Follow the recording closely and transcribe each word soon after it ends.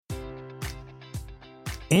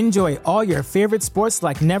Enjoy all your favorite sports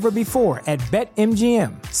like never before at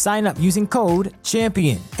BetMGM. Sign up using code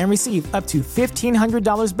CHAMPION and receive up to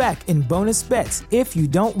 $1,500 back in bonus bets if you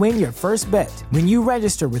don't win your first bet. When you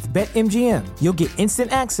register with BetMGM, you'll get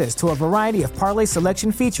instant access to a variety of parlay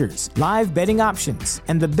selection features, live betting options,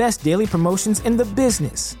 and the best daily promotions in the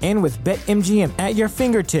business. And with BetMGM at your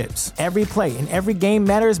fingertips, every play and every game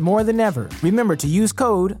matters more than ever. Remember to use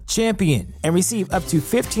code CHAMPION and receive up to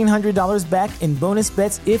 $1,500 back in bonus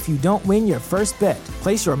bets if you don't win your first bet.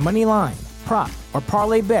 Place your money line, prop, or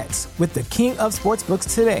parlay bets with the king of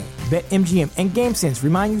sportsbooks today. BetMGM and GameSense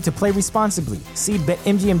remind you to play responsibly. See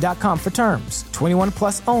BetMGM.com for terms. 21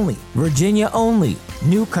 plus only. Virginia only.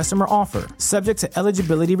 New customer offer. Subject to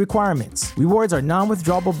eligibility requirements. Rewards are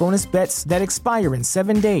non-withdrawable bonus bets that expire in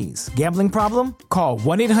 7 days. Gambling problem? Call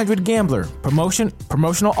 1-800-GAMBLER.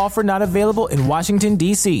 Promotional offer not available in Washington,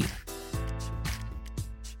 D.C.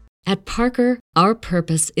 At Parker, our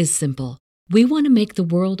purpose is simple. We want to make the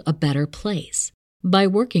world a better place by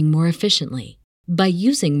working more efficiently, by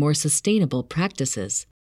using more sustainable practices,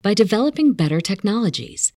 by developing better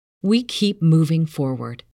technologies. We keep moving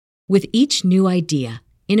forward. With each new idea,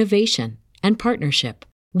 innovation, and partnership,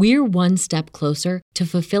 we're one step closer to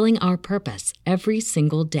fulfilling our purpose every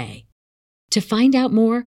single day. To find out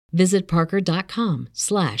more, visit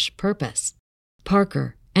parker.com/purpose.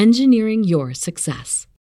 Parker, engineering your success.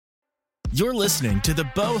 You're listening to the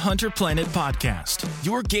Bow Hunter Planet podcast,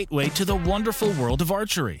 your gateway to the wonderful world of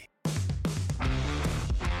archery.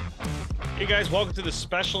 Hey guys, welcome to the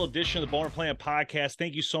special edition of the Bow Hunter Planet podcast.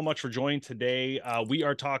 Thank you so much for joining today. We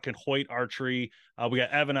are talking Hoyt Archery. We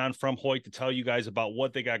got Evan on from Hoyt to tell you guys about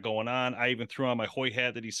what they got going on. I even threw on my Hoyt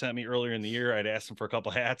hat that he sent me earlier in the year. I'd asked him for a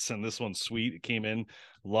couple hats, and this one's sweet. It came in.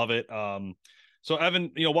 Love it. So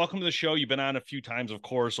Evan, welcome to the show. You've been on a few times, of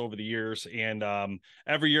course, over the years. And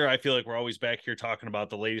every year I feel like we're always back here talking about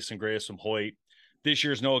the latest and greatest from Hoyt. This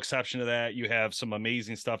year's no exception to that. You have some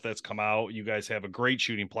amazing stuff that's come out. You guys have a great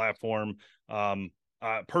shooting platform.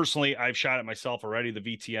 Personally, I've shot it myself already, the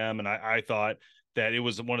VTM, and I thought that it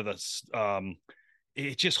was one of the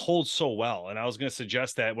it just holds so well. And I was going to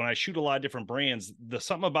suggest that when I shoot a lot of different brands,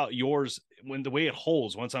 something about yours, when the way it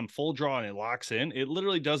holds, once I'm full draw and it locks in, it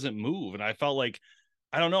literally doesn't move. And I felt like,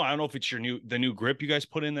 I don't know if it's the new grip you guys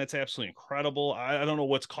put in. That's absolutely incredible. I don't know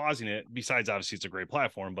what's causing it, besides obviously it's a great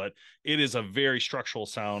platform, but it is a very structural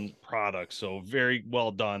sound product. So very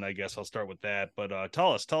well done. I guess I'll start with that, but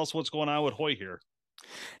tell us what's going on with Hoyt here.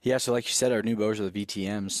 Yeah, so like you said, our new bows are the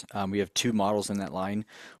VTMs. We have two models in that line.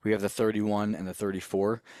 We have the 31 and the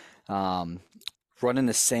 34. Running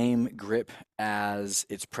the same grip as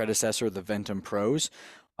its predecessor, the Ventum Pros.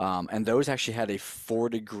 And those actually had a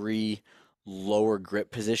 4-degree lower grip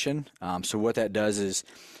position. So what that does is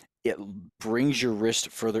it brings your wrist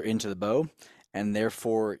further into the bow and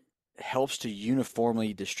therefore helps to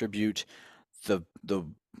uniformly distribute the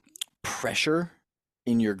pressure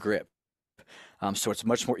in your grip. So it's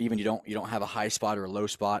much more even. You don't have a high spot or a low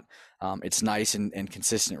spot. It's nice and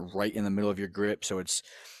consistent right in the middle of your grip. So it's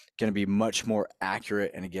going to be much more accurate.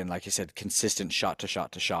 And again, like I said, consistent shot to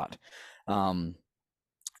shot to shot.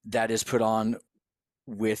 That is put on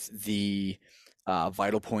with the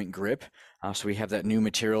Vital Point grip. So we have that new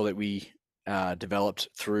material that we developed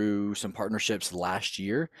through some partnerships last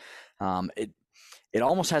year. It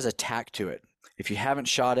almost has a tack to it. If you haven't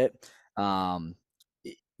shot it,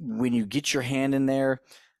 when you get your hand in there,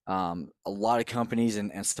 a lot of companies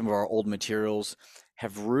and some of our old materials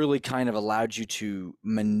have really kind of allowed you to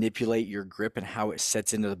manipulate your grip and how it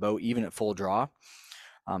sets into the bow, even at full draw.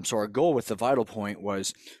 So our goal with the Vital Point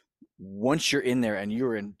was, once you're in there and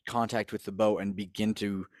you're in contact with the bow and begin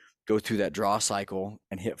to go through that draw cycle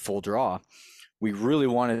and hit full draw, we really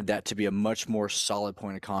wanted that to be a much more solid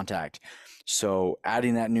point of contact. So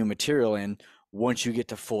adding that new material in, once you get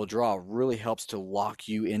to full draw, really helps to lock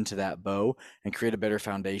you into that bow and create a better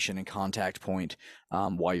foundation and contact point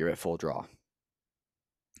while you're at full draw.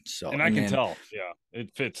 So, and I can tell, yeah, it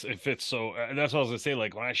fits. So that's what I was gonna say.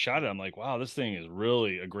 Like when I shot it, I'm like, wow, this thing is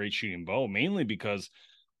really a great shooting bow, mainly because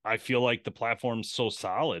I feel like the platform's so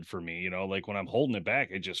solid for me, like when I'm holding it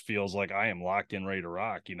back, it just feels like I am locked in, ready to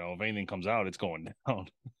rock. If anything comes out, it's going down.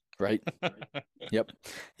 Right. Yep.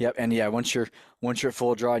 And yeah, once you're at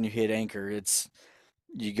full draw and you hit anchor,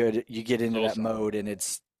 you get into that mode, and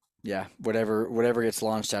it's, yeah, whatever gets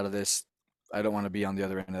launched out of this, I don't want to be on the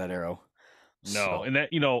other end of that arrow. No. So. And that,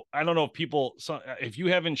 I don't know if you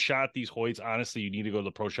haven't shot these Hoyts, honestly, you need to go to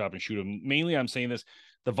the pro shop and shoot them. Mainly I'm saying this,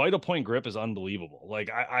 the Vital Point grip is unbelievable.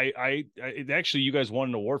 Like actually, you guys won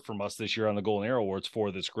an award from us this year on the Golden Arrow Awards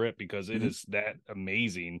for this grip because it is that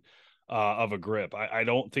amazing. of a grip. I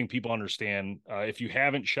don't think people understand. If you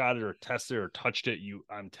haven't shot it or tested it or touched it,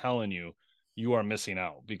 I'm telling you, you are missing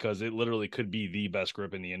out, because it literally could be the best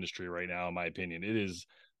grip in the industry right now, in my opinion. It is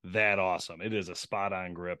that awesome. It is a spot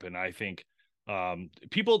on grip. And I think I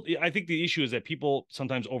think the issue is that people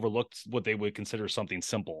sometimes overlook what they would consider something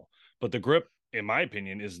simple, but the grip, in my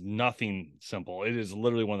opinion, is nothing simple. It is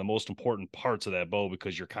literally one of the most important parts of that bow,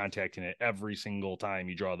 because you're contacting it every single time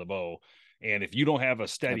you draw the bow. And if you don't have a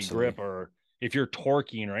steady grip, or if you're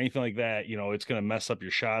torquing or anything like that, it's going to mess up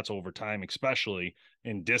your shots over time, especially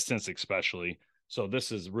in distance, especially. So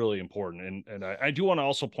this is really important. And I do want to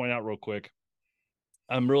also point out real quick,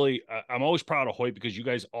 I'm always proud of Hoyt, because you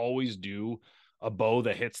guys always do a bow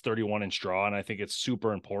that hits 31-inch draw. And I think it's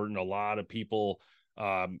super important. A lot of people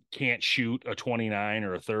can't shoot a 29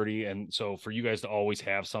 or a 30. And so for you guys to always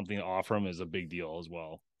have something to offer them is a big deal as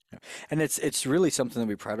well. And it's really something that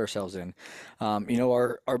we pride ourselves in.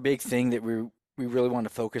 Our big thing that we really want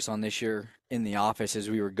to focus on this year in the office, as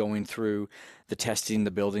we were going through the testing,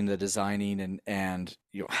 the building, the designing, and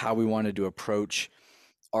how we wanted to approach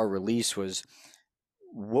our release, was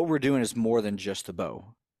what we're doing is more than just the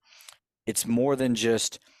bow. It's more than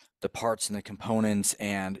just the parts and the components,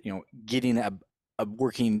 and getting a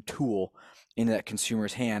working tool in that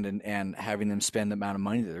consumer's hand and having them spend the amount of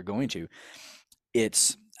money that they're going to.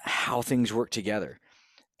 It's how things work together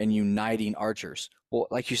and uniting archers. Well,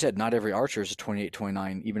 like you said, not every archer is a 28,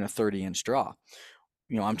 29, even a 30-inch draw.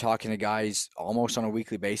 I'm talking to guys almost on a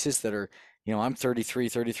weekly basis that are, I'm 33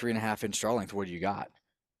 and a half inch draw length. What do you got?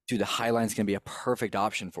 Dude, the Highline's going to be a perfect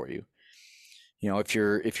option for you. If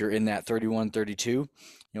you're in that 31, 32,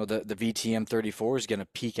 the VTM 34 is going to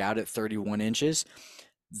peak out at 31 inches.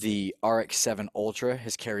 The RX-7 Ultra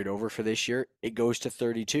has carried over for this year. It goes to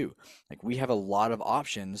 32. Like, we have a lot of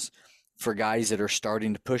options for guys that are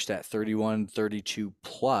starting to push that 31, 32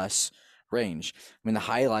 plus range. I mean, the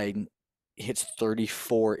Highline hits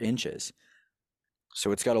 34 inches.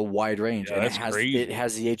 So it's got a wide range. Yeah, and that's crazy. It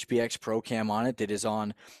has the HBX Pro Cam on it that is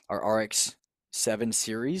on our RX-7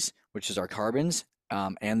 series, which is our carbons,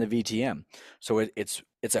 and the VTM. So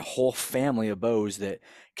it's a whole family of bows that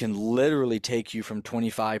can literally take you from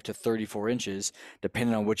 25 to 34 inches,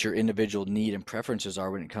 depending on what your individual need and preferences are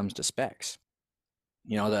when it comes to specs.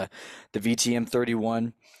 The VTM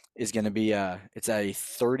 31 is going to be it's a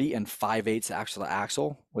 30 and 5/8 axle to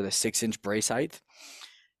axle with a 6-inch brace height.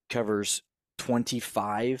 Covers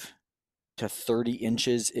 25 to 30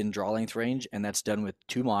 inches in draw length range, and that's done with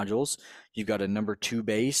 2 modules. You've got a number 2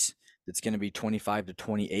 base that's going to be 25 to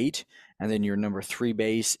 28, and then your number 3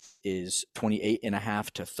 base is 28 and a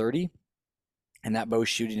half to 30, and that bow's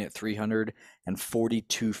shooting at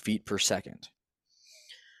 342 feet per second.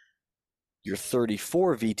 Your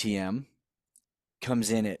 34 VTM comes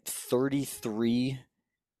in at 33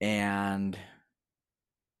 and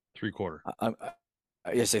 3/4.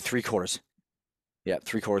 I say 3/4. Yeah,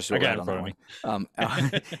 3/4. I got it in front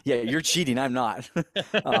of me. Yeah, you're cheating. I'm not.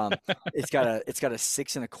 It's got a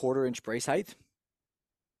 6 1/4 inch brace height.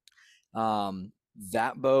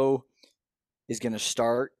 That bow is going to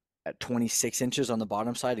start at 26 inches on the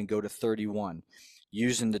bottom side and go to 31.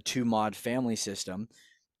 Using the 2 mod family system,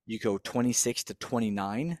 you go 26 to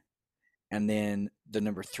 29, and then the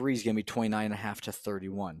number 3 is going to be 29 and a half to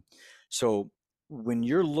 31. So when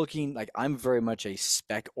you're looking, like, I'm very much a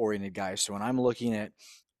spec oriented guy. So when I'm looking at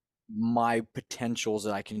my potentials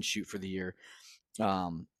that I can shoot for the year,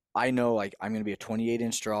 I know, like, I'm going to be a 28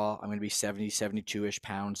 inch draw. I'm going to be 70, 72-ish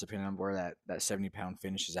pounds, depending on where that 70 pound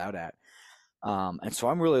finishes out at. And so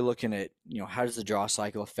I'm really looking at, how does the draw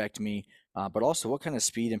cycle affect me? But also, what kind of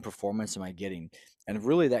speed and performance am I getting? And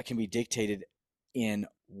really, that can be dictated in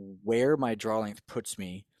where my draw length puts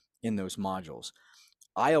me in those modules.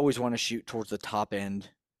 I always want to shoot towards the top end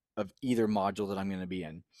of either module that I'm going to be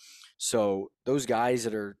in. So those guys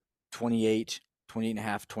that are 28, 28 and a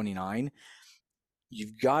half, 29,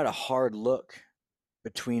 you've got a hard look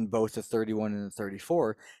between both the 31 and the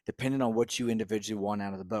 34, depending on what you individually want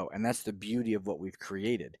out of the bow. And that's the beauty of what we've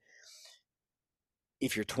created.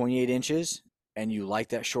 If you're 28 inches and you like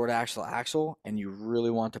that short axle and you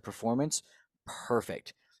really want the performance,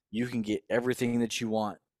 perfect. You can get everything that you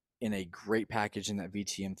want in a great package in that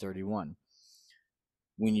VTM 31.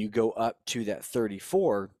 When you go up to that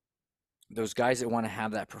 34, those guys that want to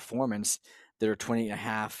have that performance, that are 20 and a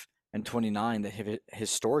half and 29, that have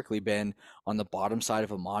historically been on the bottom side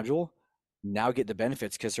of a module, now get the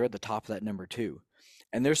benefits because they're at the top of that number 2.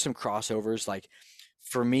 And there's some crossovers. Like,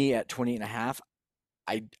 for me at 20 and a half,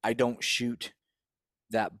 I don't shoot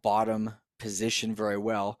that bottom position very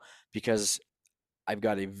well, because I've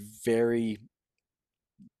got a very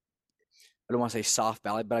I don't want to say soft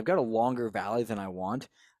valley, but I've got a longer valley than I want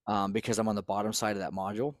because I'm on the bottom side of that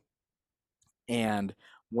module. And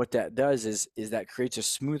what that does is that creates a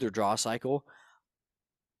smoother draw cycle,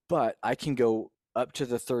 but I can go up to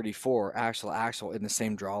the 34 axle in the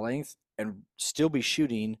same draw length and still be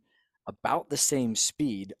shooting about the same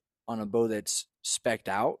speed on a bow that's spec'd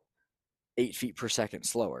out 8 feet per second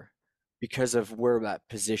slower because of where that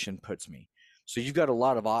position puts me. So you've got a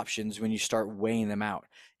lot of options when you start weighing them out.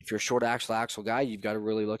 If you're a short axle guy, you've got to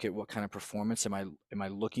really look at what kind of performance am I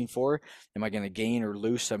looking for? Am I going to gain or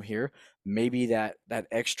lose some here? Maybe that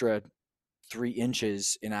extra 3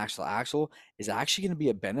 inches in axle is actually going to be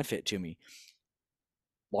a benefit to me.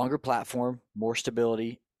 Longer platform, more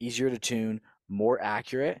stability, easier to tune, more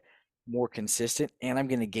accurate, more consistent, and I'm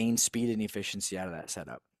going to gain speed and efficiency out of that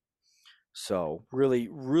setup. So really,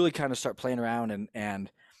 really kind of start playing around and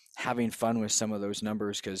having fun with some of those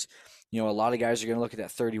numbers, because a lot of guys are going to look at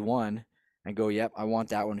that 31 and go, yep, I want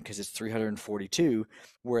that one because it's 342,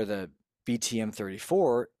 where the VTM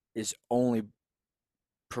 34 is only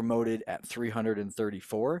promoted at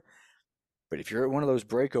 334. But if you're at one of those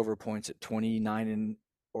breakover points at 29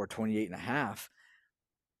 or 28 and a half,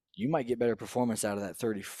 you might get better performance out of that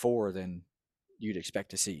 34 than you'd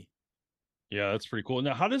expect to see. Yeah, that's pretty cool.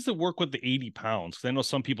 Now, how does it work with the 80 pounds? Because I know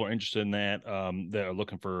some people are interested in that, that are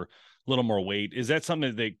looking for a little more weight. Is that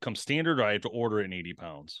something that come standard, or I have to order it in 80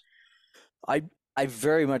 pounds? I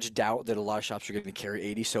very much doubt that a lot of shops are going to carry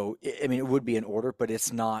 80. So, I mean, it would be an order, but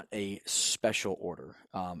it's not a special order.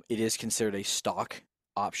 It is considered a stock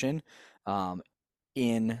option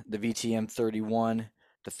in the VTM 31,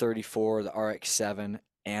 the 34, the RX-7,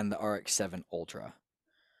 and the RX-7 Ultra.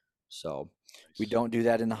 So we don't do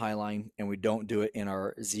that in the Highline, and we don't do it in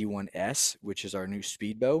our Z1S, which is our new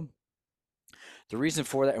speed bow. The reason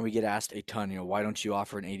for that, and we get asked a ton, why don't you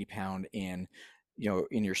offer an 80 pound in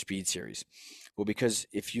your speed series? Well, because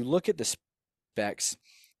if you look at the specs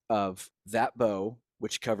of that bow,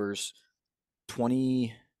 which covers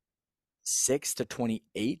 26 to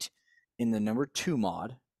 28 in the number 2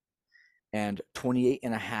 mod and 28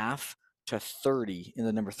 and a half to 30 in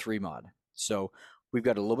the number 3 mod. So we've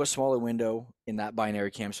got a little bit smaller window in that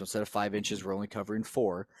binary cam. So instead of 5 inches, we're only covering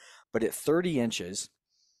 4. But at 30 inches,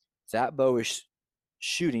 that bow is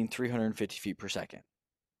shooting 350 feet per second.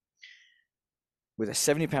 With a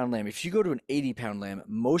 70-pound limb, if you go to an 80-pound limb,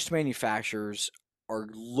 most manufacturers are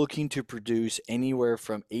looking to produce anywhere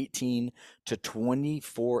from 18 to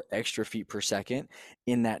 24 extra feet per second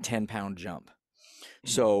in that 10-pound jump.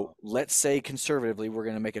 So let's say conservatively, we're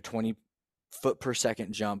going to make a 20 foot per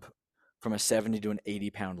second jump from a 70 to an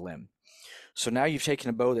 80-pound limb. So now you've taken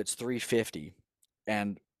a bow that's 350,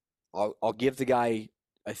 and I'll give the guy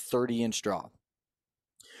a 30-inch draw.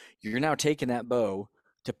 You're now taking that bow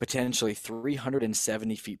to potentially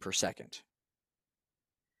 370 feet per second.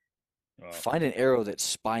 Find an arrow that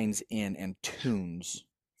spines in and tunes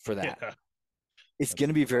for that. Yeah. It's going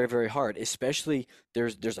to be very, very hard, especially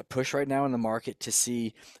there's a push right now in the market to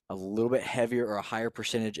see a little bit heavier or a higher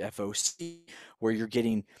percentage FOC, where you're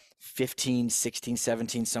getting 15, 16,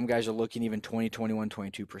 17. Some guys are looking even 20, 21,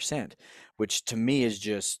 22%, which to me is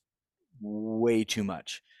just way too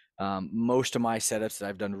much. Most of my setups that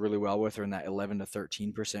I've done really well with are in that 11 to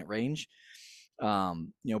 13% range.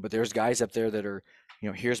 But there's guys up there that are,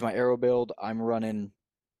 here's my arrow build. I'm running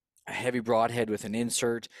a heavy broadhead with an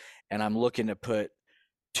insert, and I'm looking to put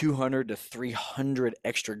 200 to 300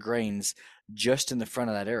 extra grains just in the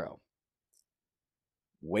front of that arrow.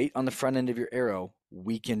 Weight on the front end of your arrow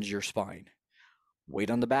weakens your spine.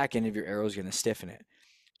 Weight on the back end of your arrow is going to stiffen it.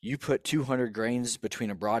 You put 200 grains between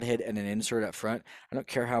a broadhead and an insert up front. I don't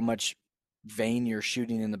care how much vein you're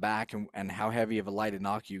shooting in the back and how heavy of a lighted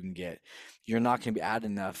knock you can get. You're not going to be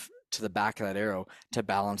adding enough to the back of that arrow to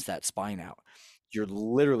balance that spine out. You're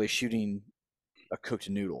literally shooting a cooked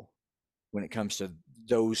noodle when it comes to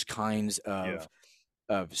those kinds of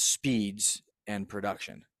speeds and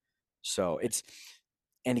production. So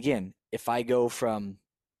and again, if I go from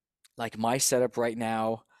like my setup right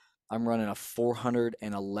now, I'm running a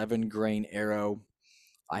 411 grain arrow.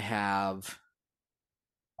 I've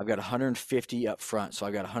got 150 up front. So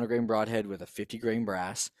I've got a 100 grain broadhead with a 50 grain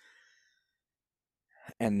brass.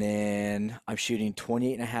 And then I'm shooting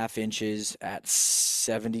 28 and a half inches at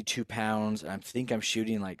 72 pounds. I think I'm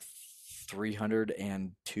shooting like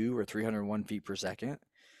 302 or 301 feet per second.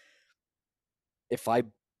 If I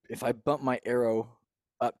bump my arrow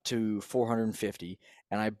up to 450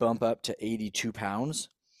 and I bump up to 82 pounds,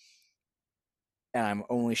 and I'm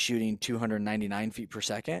only shooting 299 feet per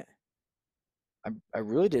second, I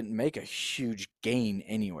really didn't make a huge gain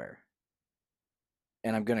anywhere.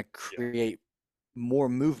 And I'm going to create more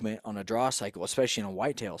movement on a draw cycle, especially in a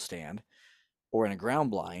whitetail stand or in a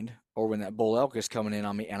ground blind, or when that bull elk is coming in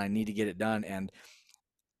on me and I need to get it done, and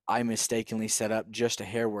I mistakenly set up just a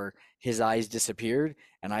hair where his eyes disappeared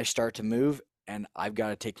and I start to move and I've got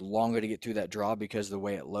to take longer to get through that draw because of the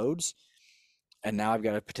way it loads. And now I've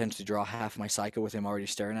got to potentially draw half my cycle with him already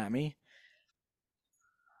staring at me.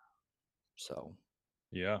 So,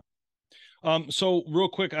 yeah. So real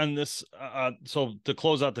quick on this, so to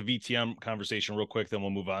close out the VTM conversation real quick, then we'll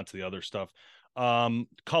move on to the other stuff.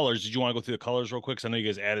 Colors, did you want to go through the colors real quick? Because I know you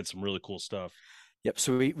guys added some really cool stuff. yep.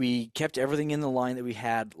 So we kept everything in the line that we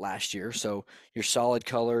had last year. So your solid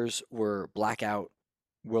colors were Blackout,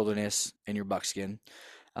 Wilderness, and your Buckskin.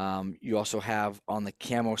 You also have on the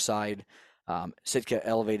camo side, Sitka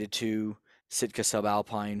Elevated 2, Sitka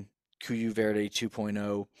Subalpine, Kuiu Verde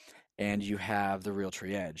 2.0, and you have the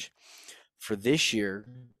Realtree Edge. For this year,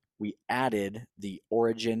 we added the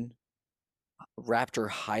Origin Raptor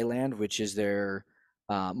Highland, which is their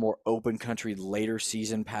more open country later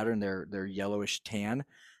season pattern, their yellowish tan.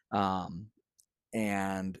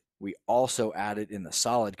 And we also added in the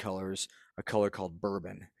solid colors a color called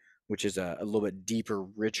Bourbon, which is a little bit deeper,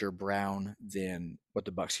 richer brown than what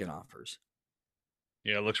the Buckskin offers.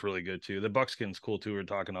 Yeah, it looks really good too. The Buckskin's cool too. We were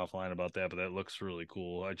talking offline about that, but that looks really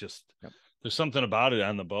cool. Yep. There's something about it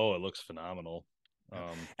on the bow. It looks phenomenal.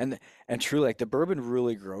 And truly, like the Bourbon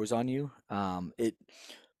really grows on you.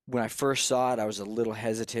 When I first saw it, I was a little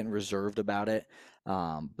hesitant and reserved about it.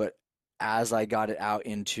 But as I got it out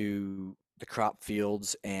into the crop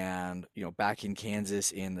fields and, back in Kansas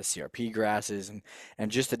in the CRP grasses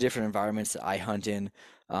and just the different environments that I hunt in,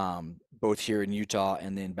 both here in Utah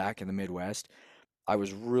and then back in the Midwest, I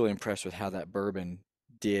was really impressed with how that Bourbon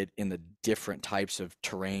did in the different types of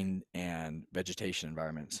terrain and vegetation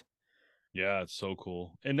environments. Yeah, it's so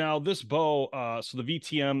cool. And now this bow, so the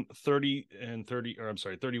VTM 30 and 30, or I'm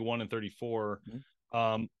sorry, 31 and 34,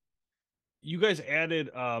 you guys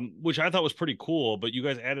added, which I thought was pretty cool, but you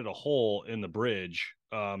guys added a hole in the bridge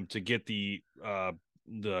to get the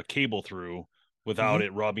cable through without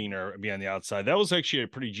it rubbing or being on the outside. That was actually a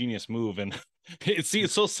pretty genius move. And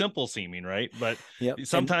it's so simple seeming, right? But Yep.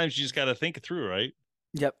 sometimes you just got to think it through, right?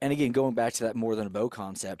 Yep. And again, going back to that more than a bow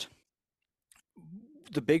concept,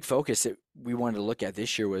 the big focus that we wanted to look at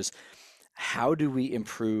this year was how do we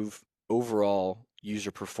improve overall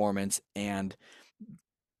user performance and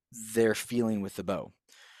their feeling with the bow.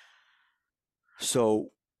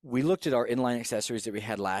 So we looked at our inline accessories that we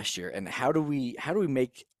had last year and how do we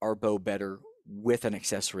make our bow better with an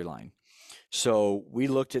accessory line. So we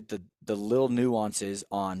looked at the little nuances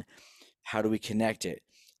on how do we connect it,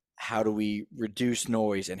 how do we reduce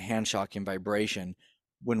noise and hand shock and vibration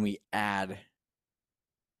when we add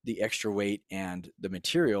the extra weight and the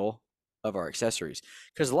material of our accessories.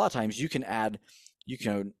 Because a lot of times you can add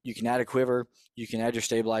a quiver, you can add your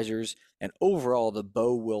stabilizers, and overall the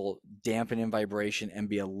bow will dampen in vibration and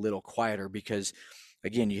be a little quieter because,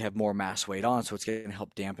 again, you have more mass weight on, so it's going to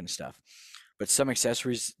help dampen stuff. But some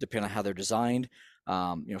accessories depend on how they're designed.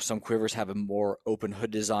 Some quivers have a more open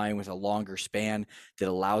hood design with a longer span that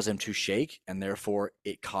allows them to shake, and therefore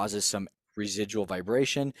it causes some residual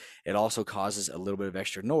vibration. It also causes a little bit of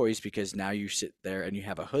extra noise because now you sit there and you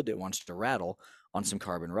have a hood that wants to rattle on some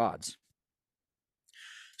carbon rods.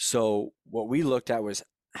 So what we looked at was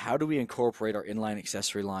how do we incorporate our inline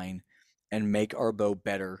accessory line and make our bow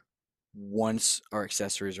better once our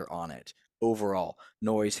accessories are on it? Overall,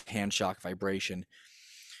 noise, hand shock, vibration.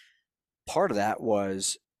 Part of that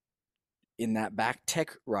was in that back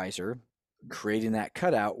tech riser, creating that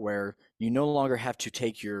cutout where you no longer have to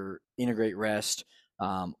take your integrate rest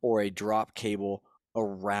or a drop cable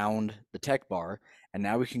around the tech bar, and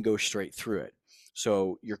now we can go straight through it.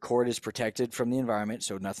 So your cord is protected from the environment,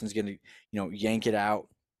 so nothing's going to yank it out,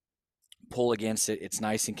 pull against it. It's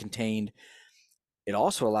nice and contained. It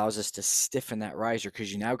also allows us to stiffen that riser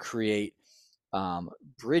because you now create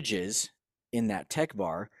bridges in that tech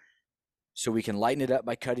bar, so we can lighten it up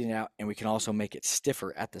by cutting it out, and we can also make it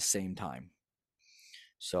stiffer at the same time.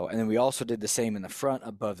 So, and then we also did the same in the front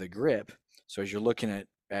above the grip. So as you're looking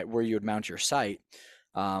at where you would mount your sight,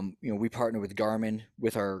 we partner with Garmin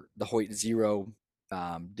with the Hoyt Zero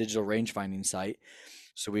digital range finding sight.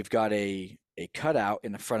 So we've got a cutout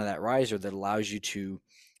in the front of that riser that allows you to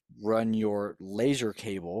run your laser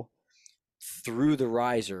cable through the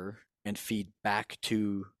riser and feed back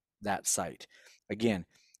to that sight. Again,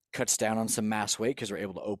 cuts down on some mass weight because we're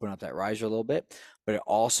able to open up that riser a little bit, but it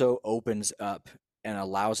also opens up and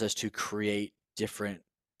allows us to create different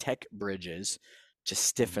tech bridges to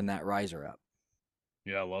stiffen that riser up.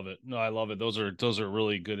 Yeah, I love it. No, I love it. Those are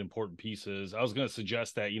really good, important pieces. I was going to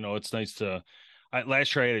suggest that, it's nice to,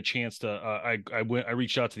 last year I had a chance to I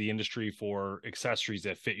reached out to the industry for accessories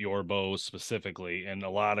that fit your bow specifically, and a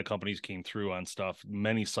lot of companies came through on stuff.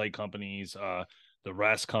 Many sight companies, the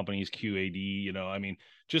rest companies, QAD, I mean,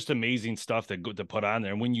 just amazing stuff to put on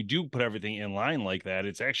there. And when you do put everything in line like that,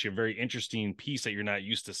 it's actually a very interesting piece that you're not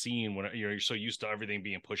used to seeing when you're so used to everything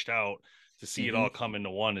being pushed out. To see it all come into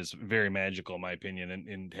one is very magical, in my opinion,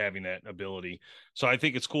 and having that ability. So I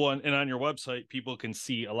think it's cool. And on your website, people can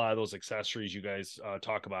see a lot of those accessories you guys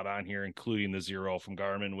talk about on here, including the Zero from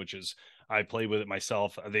Garmin, which is, I played with it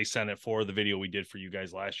myself. They sent it for the video we did for you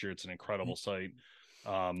guys last year. It's an incredible site.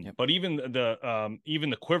 But even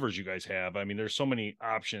the quivers you guys have, I mean, there's so many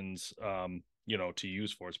options, to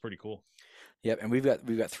use for. It's pretty cool. Yep, and we've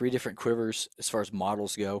got 3 different quivers as far as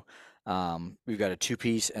models go. We've got a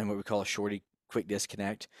 2-piece and what we call a shorty quick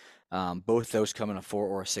disconnect. Both those come in a 4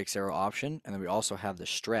 or a 6 arrow option, and then we also have the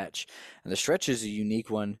stretch. And the stretch is a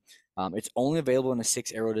unique one. It's only available in a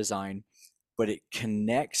 6 arrow design, but it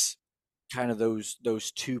connects kind of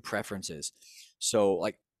those 2 preferences. So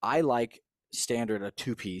like I like standard a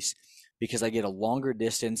 2-piece because I get a longer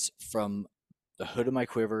distance from the hood of my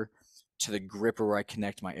quiver to the gripper where I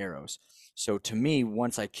connect my arrows. So to me,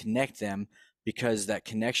 once I connect them, because that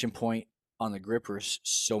connection point on the gripper is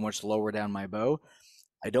so much lower down my bow,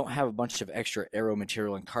 I don't have a bunch of extra arrow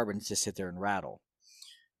material and carbon to sit there and rattle.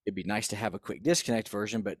 It'd be nice to have a quick disconnect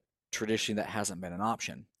version, but traditionally that hasn't been an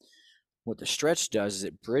option. What the stretch does is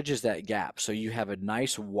it bridges that gap. So you have a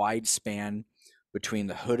nice wide span between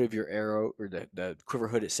the hood of your arrow, or the quiver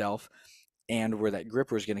hood itself, and where that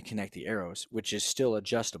gripper is going to connect the arrows, which is still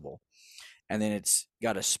adjustable. And then it's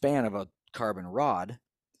got a span of a carbon rod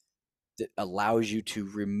that allows you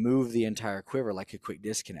to remove the entire quiver like a quick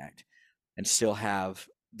disconnect and still have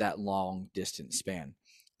that long distance span.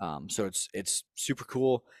 So it's super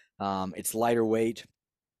cool. It's lighter weight,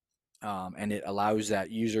 and it allows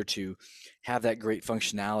that user to have that great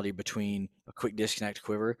functionality between a quick disconnect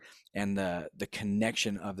quiver and the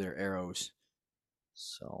connection of their arrows.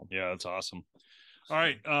 So yeah, that's awesome. All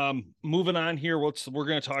right, moving on here. We're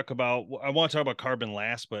going to talk about. I want to talk about carbon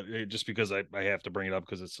last, but just because I have to bring it up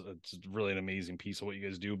because it's really an amazing piece of what you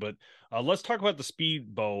guys do. But let's talk about the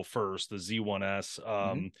speed bow first, the Z1S.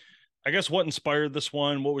 I guess what inspired this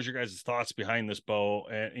one? What was your guys' thoughts behind this bow?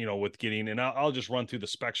 And with getting, and I'll just run through the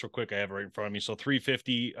specs real quick. I have it right in front of me. So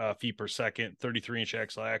 350 feet per second, 33-inch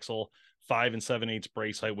axle, 5 7/8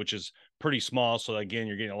 brace height, which is pretty small. So again,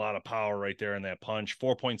 you're getting a lot of power right there in that punch.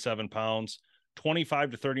 4.7 pounds.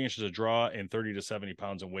 25 to 30 inches of draw, and 30 to 70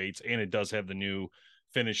 pounds in weights. And it does have the new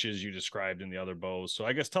finishes you described in the other bows. So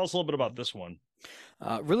I guess tell us a little bit about this one.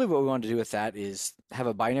 Really what we wanted to do with that is have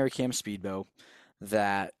a binary cam speed bow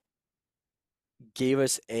that gave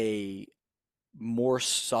us a more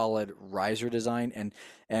solid riser design,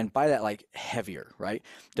 and by that, like, heavier, right?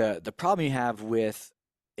 The problem you have with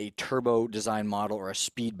a turbo design model or a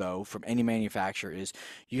speed bow from any manufacturer is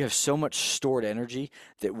you have so much stored energy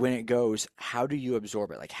that when it goes, how do you absorb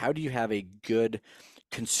it? Like, how do you have a good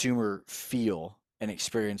consumer feel and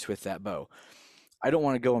experience with that bow? I don't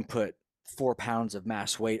want to go and put 4 pounds of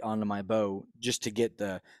mass weight onto my bow just to get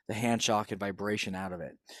the hand shock and vibration out of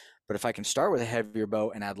it. But if I can start with a heavier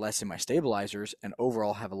bow and add less in my stabilizers and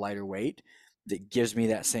overall have a lighter weight that gives me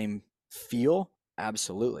that same feel,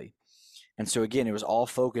 absolutely. And so again, it was all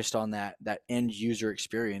focused on that end user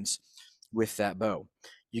experience with that bow.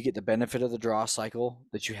 You get the benefit of the draw cycle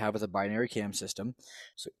that you have with a binary cam system.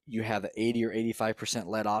 So you have the 80 or 85%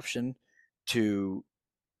 lead option to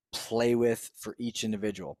play with for each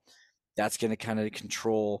individual. That's going to kind of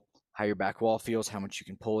control how your back wall feels, how much you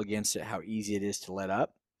can pull against it, how easy it is to let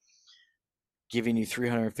up. Giving you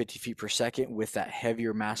 350 feet per second with that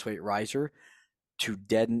heavier mass weight riser to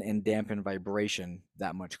deaden and dampen vibration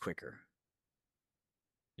that much quicker.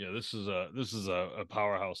 Yeah, this is a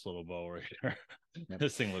powerhouse little bow right here. Yep.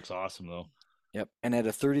 This thing looks awesome though. Yep. And at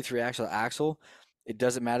a 33 axle, it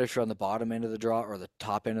doesn't matter if you're on the bottom end of the draw or the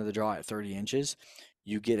top end of the draw at 30 inches,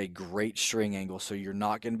 you get a great string angle. So you're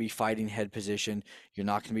not going to be fighting head position. You're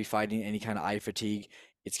not going to be fighting any kind of eye fatigue.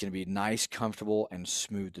 It's going to be nice, comfortable, and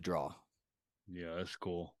smooth to draw. Yeah, that's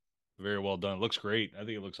cool. Very well done. It looks great. I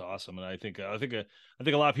think it looks awesome. And I think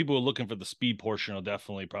a lot of people who are looking for the speed portion will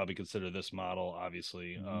definitely probably consider this model,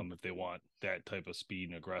 obviously, if they want that type of speed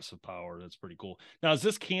and aggressive power. That's pretty cool. Now, is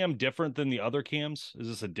this cam different than the other cams? Is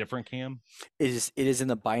this a different cam? It is in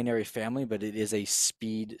the binary family, but it is a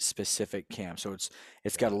speed specific cam. So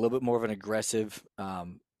it's got a little bit more of an aggressive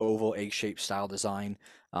oval egg-shaped style design,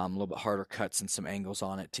 a little bit harder cuts and some angles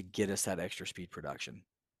on it to get us that extra speed production.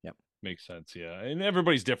 Yep. Makes sense. Yeah. And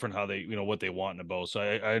everybody's different how they, what they want in a bow. So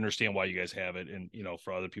I understand why you guys have it. And,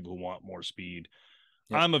 for other people who want more speed,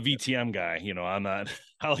 Yep. I'm a VTM guy. I'm not,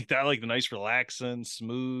 I like that. I like the nice, relaxing,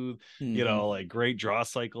 smooth, like great draw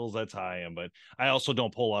cycles. That's how I am. But I also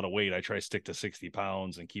don't pull a lot of weight. I try to stick to 60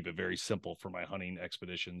 pounds and keep it very simple for my hunting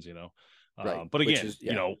expeditions, Right. But again,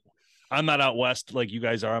 I'm not out west like you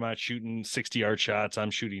guys are. I'm not shooting 60-yard shots.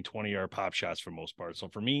 I'm shooting 20-yard pop shots for most part. So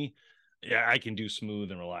for me, yeah, I can do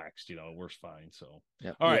smooth and relaxed, it works fine. So,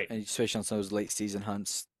 Yep. all right. And especially on some of those late season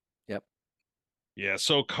hunts. Yep. Yeah.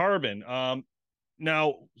 So carbon,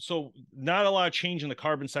 now, so not a lot of change in the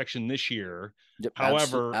carbon section this year. Yep.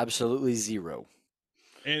 However, absolutely zero.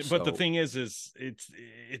 But the thing is it's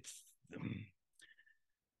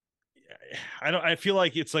I feel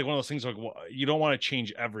like it's like one of those things like you don't want to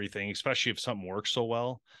change everything, especially if something works so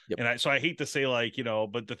well. Yep. And so I hate to say like,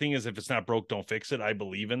 but the thing is, if it's not broke, don't fix it. I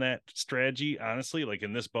believe in that strategy, honestly. Like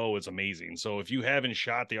in this bow, it's amazing. So if you haven't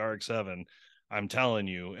shot the RX-7, I'm telling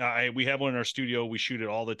you, we have one in our studio. We shoot it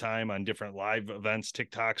all the time on different live events,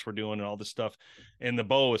 TikToks we're doing and all this stuff. And the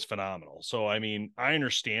bow is phenomenal. So, I mean, I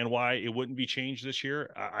understand why it wouldn't be changed this year.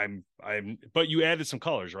 But you added some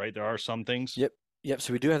colors, right? There are some things. Yep.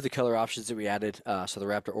 So we do have the color options that we added. So the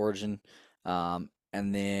Raptor Origin, and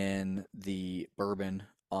then the Bourbon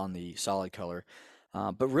on the solid color.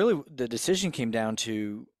 But really, the decision came down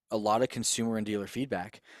to a lot of consumer and dealer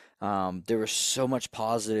feedback. There was so much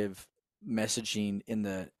positive messaging in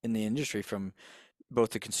the industry from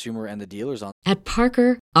both the consumer and the dealers on. At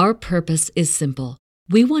Parker, our purpose is simple.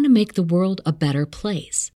 We want to make the world a better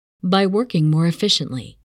place by working more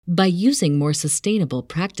efficiently, by using more sustainable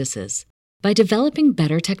practices, by developing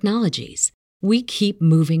better technologies. We keep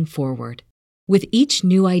moving forward. With each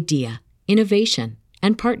new idea, innovation,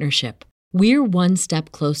 and partnership, we're one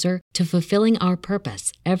step closer to fulfilling our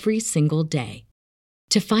purpose every single day.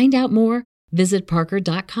 To find out more, visit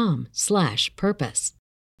parker.com/purpose.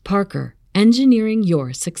 Parker, engineering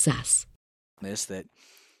your success. This that,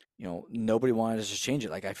 nobody wanted us to change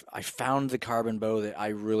it. Like I found the carbon bow that I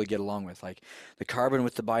really get along with. Like the carbon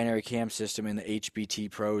with the binary cam system in the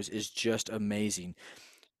HBT Pros is just amazing.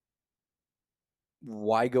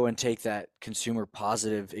 Why go and take that consumer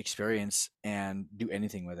positive experience and do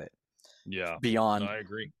anything with it? Yeah. Beyond, I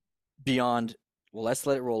agree. Beyond, well, let's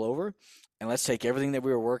let it roll over and let's take everything that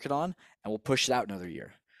we were working on and we'll push it out another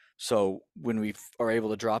year. So when we are able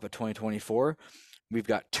to drop it 2024, we've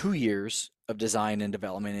got 2 years of design and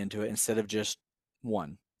development into it instead of just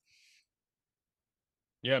one.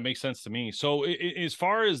 Yeah, it makes sense to me. So as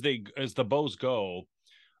far as the bows go,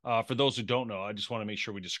 for those who don't know, I just want to make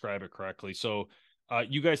sure we describe it correctly. So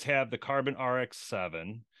you guys have the Carbon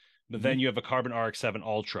RX-7, but then you have a Carbon RX-7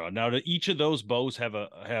 Ultra. Now, do each of those bows have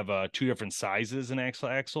two different sizes in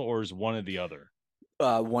axle, or is one or the other?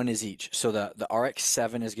 One is each. So the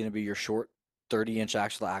RX-7 is going to be your short 30-inch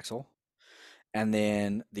axle, and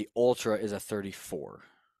then the Ultra is a 34.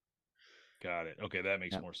 Got it. Okay, that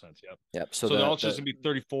makes more sense. Yep. So the Ultra is going to be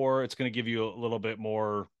 34. It's going to give you a little bit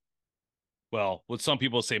more, well, what some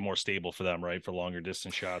people say more stable for them, right? For longer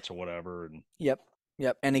distance shots or whatever. And Yep.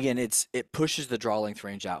 And again, it pushes the draw length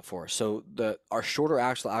range out for us. So our shorter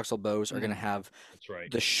axle bows are going to have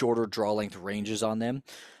the shorter draw length ranges on them.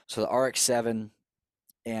 So the RX-7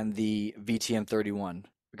 and the VTM 31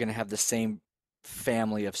 are going to have the same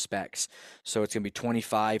family of specs. So it's going to be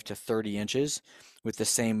 25 to 30 inches with the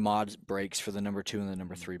same mod brakes for the number 2 and the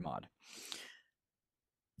number 3 mod.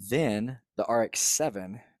 Then the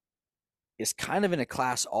RX-7 is kind of in a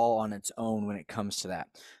class all on its own when it comes to that.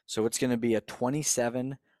 So it's going to be a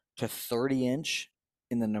 27 to 30 inch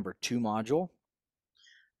in the number 2 module.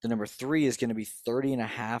 The number 3 is going to be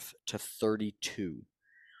 30.5 to 32.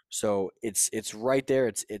 So it's right there.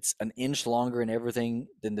 It's an inch longer and everything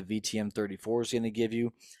than the VTM 34 is going to give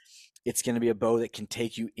you. It's going to be a bow that can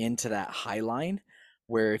take you into that high line,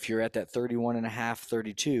 where if you're at that 31.5,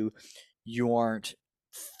 32, you aren't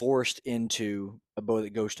forced into a bow that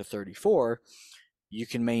goes to 34. You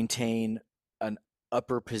can maintain an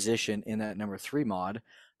upper position in that number 3 mod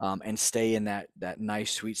and stay in that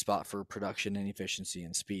nice sweet spot for production and efficiency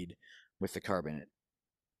and speed with the carbon.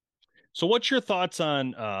 So what's your thoughts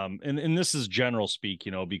on, and this is general speak,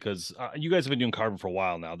 because you guys have been doing carbon for a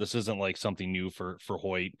while now. This isn't like something new for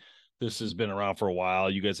Hoyt. This has been around for a while.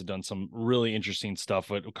 You guys have done some really interesting stuff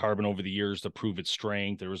with carbon over the years to prove its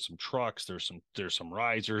strength. There was some trucks, there's some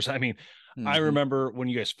risers. I mean, I remember when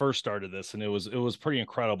you guys first started this, and it was pretty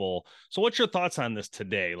incredible. So what's your thoughts on this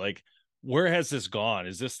today? Like, where has this gone?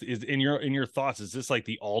 Is in your thoughts, is this like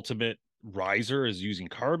the ultimate riser is using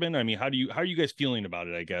carbon? I mean, how are you guys feeling about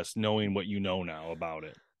it, I guess, knowing what you know now about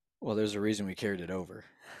it? Well, there's a reason we carried it over.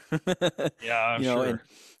 Yeah, I'm You know, sure.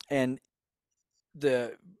 and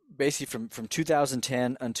the basically from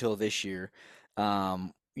 2010 until this year,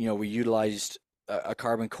 we utilized a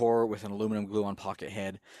carbon core with an aluminum glue-on pocket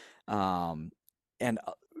head, um, and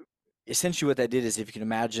essentially what that did is, if you can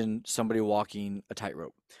imagine somebody walking a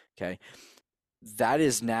tightrope, okay, that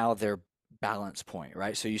is now their balance point,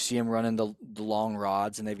 right? So you see them running the long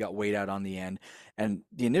rods, and they've got weight out on the end. And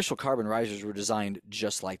the initial carbon risers were designed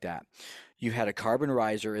just like that. You had a carbon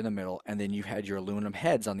riser in the middle, and then you had your aluminum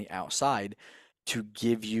heads on the outside to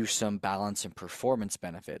give you some balance and performance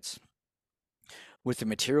benefits. With the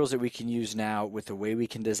materials that we can use now, with the way we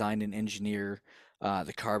can design and engineer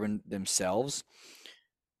the carbon themselves,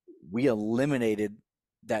 we eliminated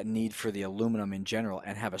that need for the aluminum in general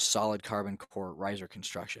and have a solid carbon core riser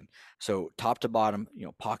construction. So top to bottom,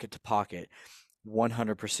 pocket to pocket,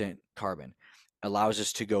 100% carbon allows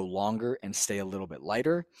us to go longer and stay a little bit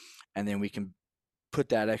lighter. And then we can put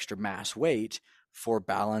that extra mass weight for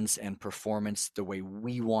balance and performance the way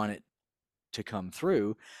we want it to come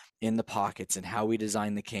through in the pockets, and how we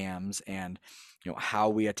design the cams, and how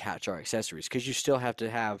we attach our accessories, because you still have to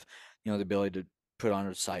have the ability to put on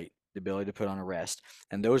a sight, the ability to put on a rest,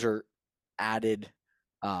 and those are added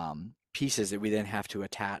pieces that we then have to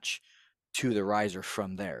attach to the riser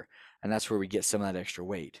from there, and that's where we get some of that extra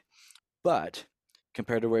weight. But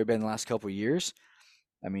compared to where we've been the last couple of years,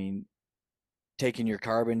 I mean, taking your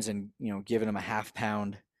carbons and giving them a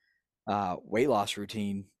half-pound weight loss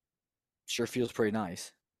routine sure feels pretty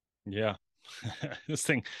nice. Yeah. This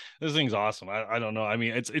thing's awesome. I don't know. I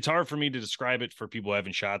mean, it's hard for me to describe it for people who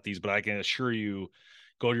haven't shot these, but I can assure you,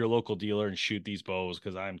 go to your local dealer and shoot these bows,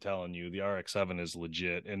 because I'm telling you, the RX-7 is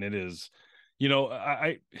legit. And it is,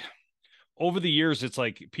 I over the years, it's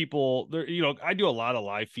like people there, I do a lot of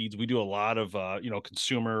live feeds. We do a lot of,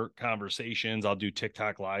 consumer conversations. I'll do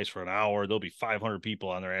TikTok lives for an hour. There'll be 500 people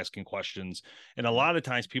on there asking questions. And a lot of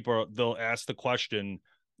times they'll ask the question,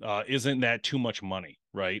 isn't that too much money?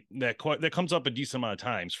 Right. That comes up a decent amount of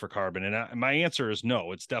times for carbon. And my answer is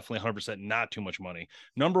no, it's definitely 100% not too much money.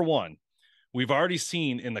 Number one, we've already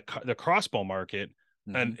seen in the crossbow market,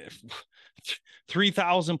 and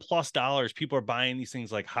 $3,000+ people are buying these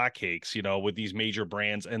things like hotcakes, with these major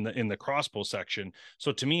brands in the crossbow section.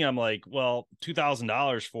 So to me, I'm like, well,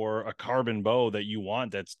 $2,000 for a carbon bow that you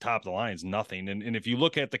want, that's top of the line, is nothing. And if you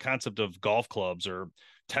look at the concept of golf clubs or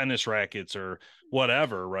tennis rackets or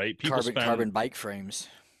whatever, right? People carbon bike frames.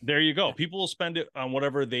 There you go. People will spend it on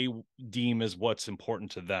whatever they deem as what's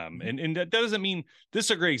important to them. And that doesn't mean, this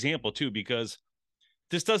is a great example too, because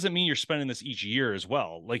this doesn't mean you're spending this each year as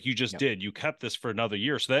well. Like you just did, you kept this for another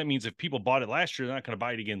year. So that means if people bought it last year, they're not going to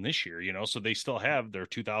buy it again this year, so they still have their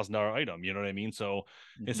 $2,000 item, you know what I mean? So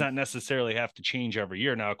it's not necessarily have to change every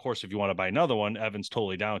year. Now, of course, if you want to buy another one, Evan's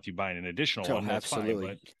totally down with you buying an additional one. That's absolutely.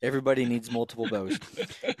 Fine, but... Everybody needs multiple bows.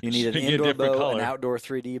 You need an indoor bow, color. An outdoor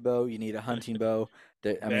 3D bow. You need a hunting bow.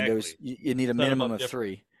 You need a minimum of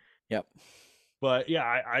 3. Yep. But yeah,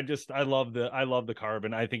 I love the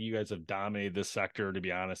carbon. I think you guys have dominated this sector, to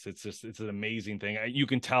be honest. It's an amazing thing. You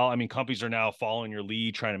can tell, I mean, companies are now following your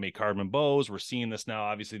lead, trying to make carbon bows. We're seeing this now.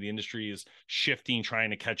 Obviously the industry is shifting, trying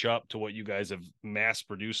to catch up to what you guys have mass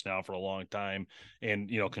produced now for a long time, and,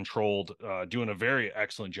 controlled, doing a very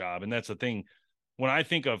excellent job. And that's the thing. When I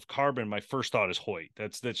think of carbon, my first thought is Hoyt.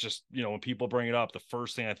 That's just, when people bring it up, the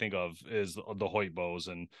first thing I think of is the Hoyt bows.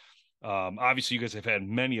 And obviously you guys have had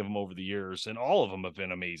many of them over the years, and all of them have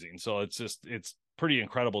been amazing. So it's pretty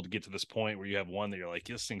incredible to get to this point where you have one that you're like,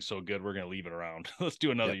 this thing's so good, we're going to leave it around. Let's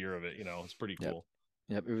do another year of it. It's pretty cool.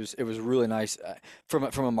 Yep. It was really nice from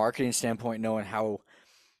a marketing standpoint, knowing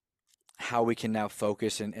how we can now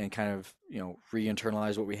focus and kind of,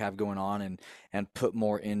 re-internalize what we have going on and put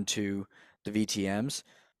more into the VTMs,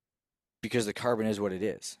 because the carbon is what it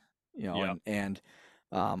is, and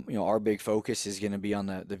our big focus is going to be on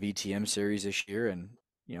the VTM series this year, and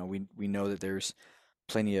we know that there's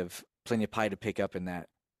plenty of pie to pick up in that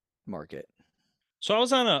market. So I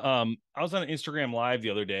was on an Instagram live the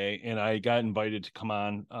other day, and I got invited to come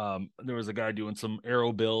on. There was a guy doing some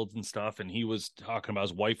arrow builds and stuff, and he was talking about,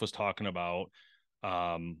 his wife was talking about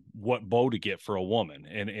what bow to get for a woman,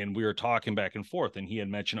 and we were talking back and forth, and he had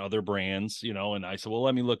mentioned other brands, and I said, well,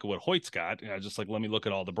 let me look at what Hoyt's got. And I was just like, let me look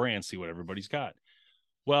at all the brands, see what everybody's got.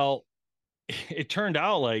 Well, it turned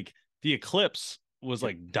out like the Eclipse was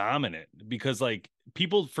like dominant, because like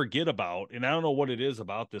people forget about, and I don't know what it is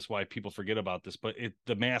about this, why people forget about this, but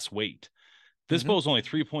the mass weight. This bow is only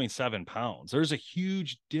 3.7 pounds. There's a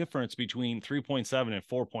huge difference between 3.7 and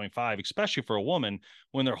 4.5, especially for a woman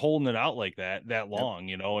when they're holding it out like that long,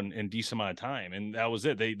 you know, and decent amount of time. And that was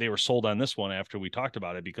it. They were sold on this one after we talked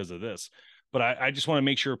about it because of this. But I just want to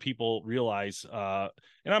make sure people realize, and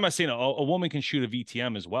I'm not saying a woman can shoot a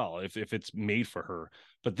VTM as well if it's made for her.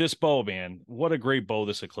 But this bow, man, what a great bow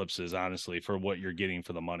this Eclipse is, honestly, for what you're getting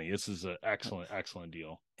for the money. This is an excellent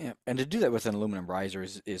deal. Yeah, and to do that with an aluminum riser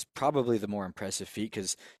is probably the more impressive feat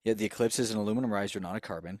because the Eclipse is an aluminum riser, not a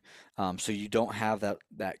carbon. So you don't have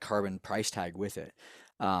that carbon price tag with it.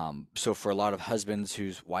 So for a lot of husbands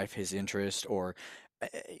whose wife has interest or,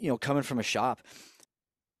 coming from a shop,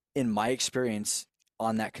 in my experience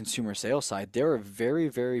on that consumer sales side, there are very,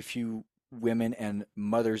 very few women and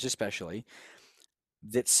mothers especially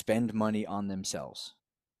that spend money on themselves.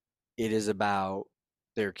 It is about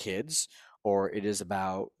their kids or it is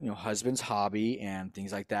about, husband's hobby and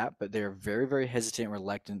things like that, but they're very, very hesitant and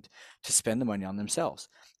reluctant to spend the money on themselves.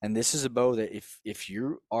 And this is a bow that if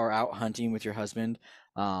you are out hunting with your husband,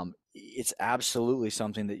 it's absolutely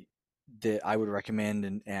something that I would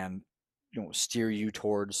recommend and steer you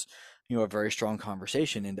towards, a very strong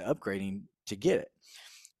conversation into upgrading to get it.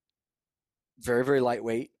 Very, very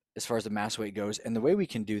lightweight as far as the mass weight goes. And the way we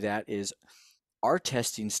can do that is our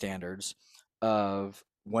testing standards of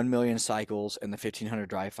 1 million cycles and the 1500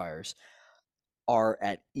 dry fires are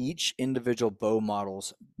at each individual bow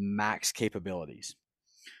model's max capabilities.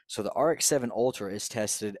 So the RX-7 Ultra is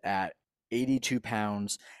tested at 82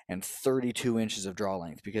 pounds and 32 inches of draw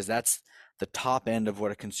length because that's the top end of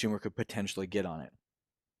what a consumer could potentially get on it.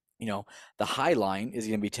 The high line is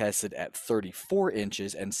going to be tested at 34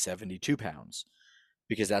 inches and 72 pounds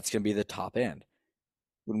because that's going to be the top end.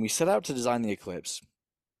 When we set out to design the Eclipse,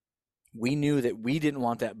 we knew that we didn't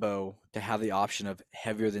want that bow to have the option of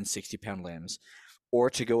heavier than 60-pound limbs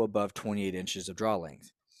or to go above 28 inches of draw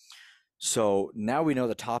length. So now we know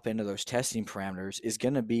the top end of those testing parameters is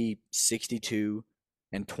going to be 62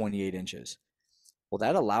 and 28 inches. Well,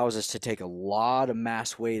 that allows us to take a lot of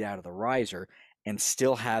mass weight out of the riser and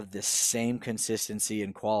still have the same consistency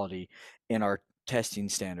and quality in our testing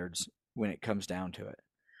standards when it comes down to it.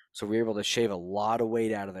 So we're able to shave a lot of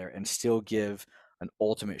weight out of there and still give an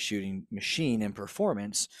ultimate shooting machine and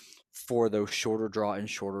performance for those shorter draw and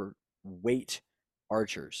shorter weight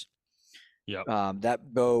archers. Yeah.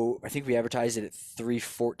 That bow, I think we advertised it at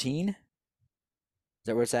 314. Is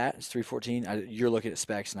that where it's at? It's 314. You're looking at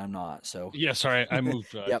specs and I'm not. So yeah, sorry, I moved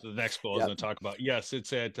to the next bow I was going Yep. to talk about. Yes,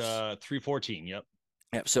 it's at 314. Yep.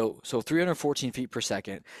 Yep. So 314 feet per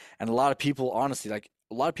second, and a lot of people, honestly,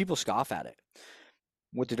 scoff at it.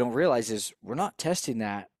 What they don't realize is we're not testing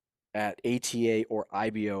that at ATA or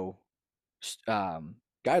IBO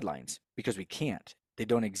guidelines because we can't. They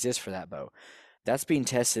don't exist for that bow. That's being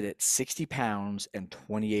tested at 60 pounds and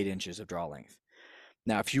 28 inches of draw length.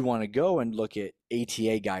 Now, if you want to go and look at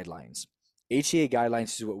ATA guidelines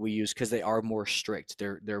is what we use because they are more strict.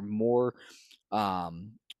 They're more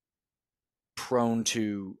prone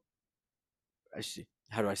to,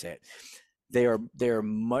 how do I say it? They are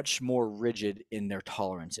much more rigid in their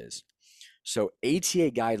tolerances. So ATA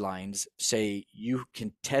guidelines say you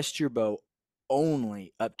can test your bow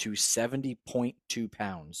only up to 70.2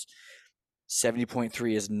 pounds.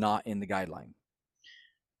 70.3 is not in the guideline.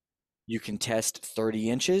 You can test 30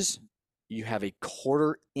 inches. You have a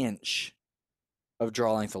 1/4 inch of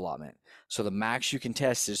draw length allotment. So the max you can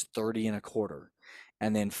test is 30 1/4,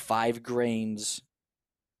 and then 5 grains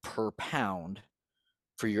per pound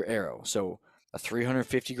for your arrow. So a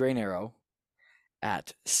 350 grain arrow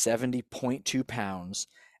at 70.2 pounds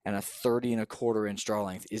and a 30 1/4 inch draw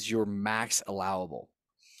length is your max allowable.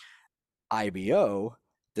 IBO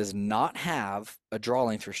does not have a draw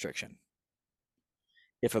length restriction.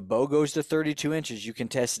 If a bow goes to 32 inches, you can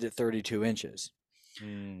test it at 32 inches.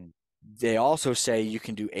 They also say you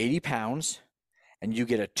can do 80 pounds and you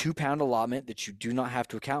get a 2-pound allotment that you do not have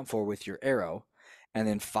to account for with your arrow, and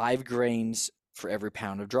then 5 grains for every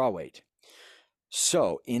pound of draw weight.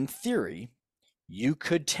 So in theory, you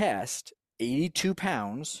could test 82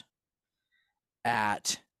 pounds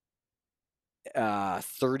at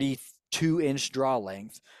 32-inch draw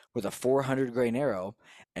length with a 400 grain arrow,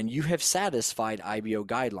 and you have satisfied IBO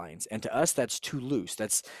guidelines. And to us, that's too loose.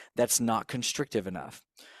 That's not constrictive enough.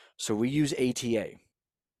 So we use ATA.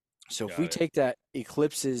 So if we take that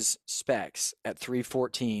Eclipse's specs at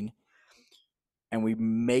 314 and we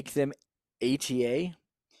make them ATA,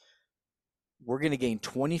 we're going to gain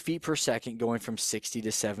 20 feet per second going from 60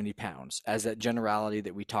 to 70 pounds as that generality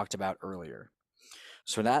that we talked about earlier.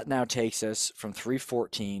 So that now takes us from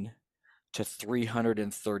 314 to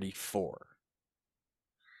 334.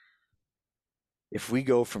 If we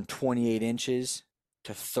go from 28 inches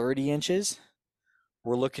to 30 inches,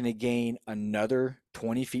 we're looking to gain another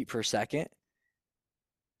 20 feet per second,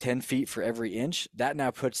 10 feet for every inch. That now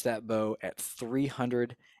puts that bow at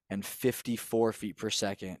 354 feet per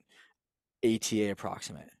second, ATA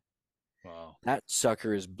approximate. Wow. That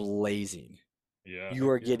sucker is blazing. Yeah. You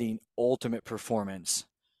are getting ultimate performance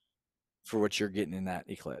for what you're getting in that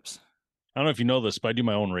Eclipse. I don't know if you know this, but I do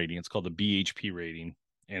my own rating. It's called the BHP rating,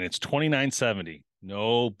 and it's 2970.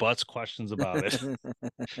 No buts, questions about it.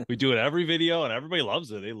 We do it every video, and everybody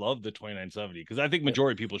loves it. They love the 2970 because I think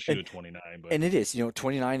majority of people shoot a 29. But and it is,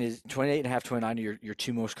 29 is 28 and a half, 29 are your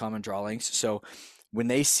two most common draw lengths. So when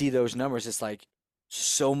they see those numbers, it's like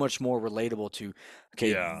so much more relatable to,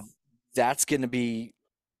 okay, that's going to be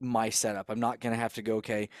my setup. I'm not going to have to go,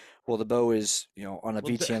 okay, well, the bow is, on a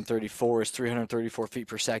VTM 34 is 334 feet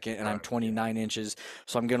per second, and I'm 29 inches.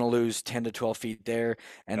 So I'm going to lose 10 to 12 feet there.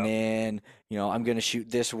 And then, I'm going to shoot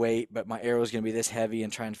this weight, but my arrow is going to be this heavy,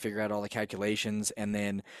 and trying to figure out all the calculations. And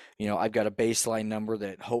then, I've got a baseline number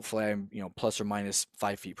that hopefully I'm, plus or minus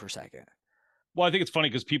 5 feet per second. Well, I think it's funny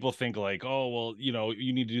because people think like, oh, well,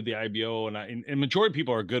 you need to do the IBO, and majority of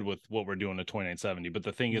people are good with what we're doing at 2970. But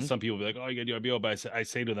the thing is, some people be like, oh, you got to do IBO. But I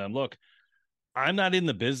say to them, look, I'm not in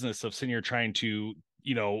the business of sitting here trying to,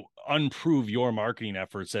 unprove your marketing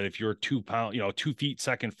efforts. That if you're 2 feet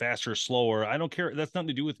second faster, slower, I don't care. That's nothing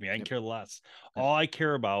to do with me. I can care less. All I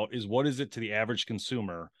care about is what is it to the average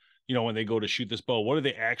consumer. When they go to shoot this bow, what are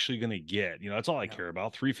they actually going to get? That's all I care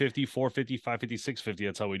about. 350, 450, 550, 650.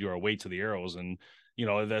 That's how we do our weight to the arrows. And,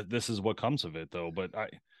 that this is what comes of it though. But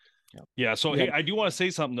So, hey, I do want to say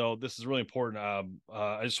something though. This is really important.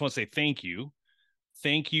 I just want to say thank you.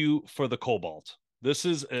 Thank you for the Cobalt. This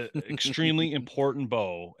is an extremely important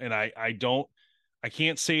bow. And I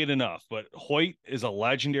can't say it enough, but Hoyt is a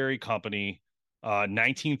legendary company.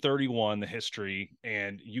 1931, the history,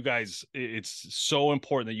 and you guys, it's so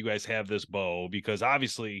important that you guys have this bow because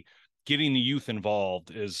obviously getting the youth involved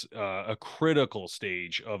is a critical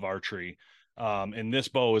stage of archery. And this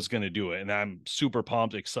bow is going to do it. And I'm super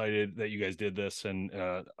pumped, excited that you guys did this. And,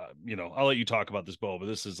 I'll let you talk about this bow, but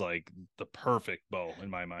this is like the perfect bow in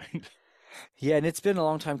my mind. Yeah. And it's been a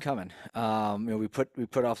long time coming. We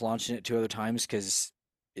put off launching it 2 other times because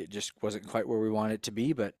it just wasn't quite where we wanted it to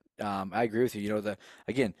be, but I agree with you.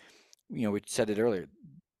 We said it earlier.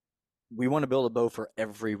 We want to build a bow for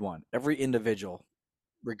everyone, every individual,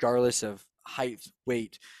 regardless of height,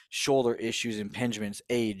 weight, shoulder issues, impingements,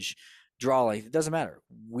 age, draw length. It doesn't matter.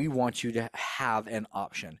 We want you to have an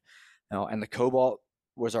option. And the Cobalt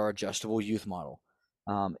was our adjustable youth model.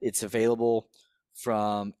 It's available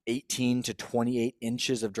from 18 to 28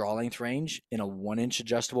 inches of draw length range in a 1-inch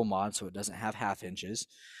adjustable mod, so it doesn't have half inches.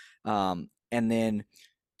 And then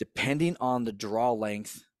depending on the draw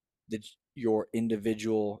length that your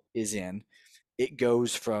individual is in, it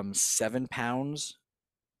goes from 7 pounds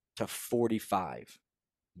to 45.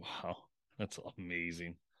 Wow, that's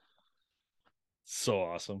amazing. So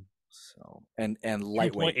awesome. So and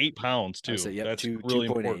lightweight, 2.8 pounds too. That's really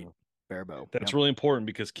important. Bare bow. That's really important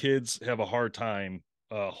because kids have a hard time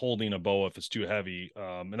holding a bow if it's too heavy.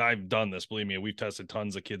 And I've done this, believe me, we've tested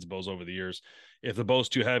tons of kids' bows over the years. If the bow's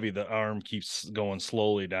too heavy, the arm keeps going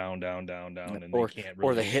slowly down, and they can't really.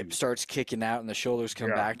 Or the hip starts kicking out and the shoulders come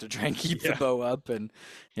back to try and keep the bow up. And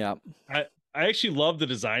I actually love the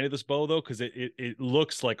design of this bow though, because it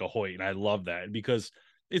looks like a Hoyt, and I love that because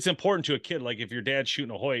it's important to a kid. Like if your dad's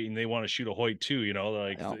shooting a Hoyt and they want to shoot a Hoyt too,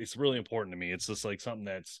 it's really important to me. It's just like something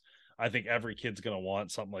that's, I think every kid's going to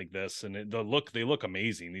want something like this. And they look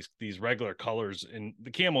amazing. These regular colors, and the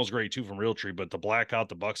camo's great too from Realtree, but the blackout,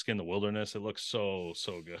 the buckskin, the wilderness, it looks so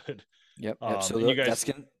good. Yep. So that's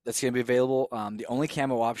going to be available. The only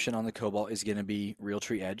camo option on the Cobalt is going to be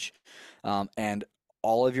Realtree Edge. And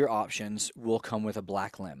all of your options will come with a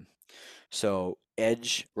black limb. So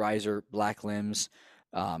Edge, riser, black limbs,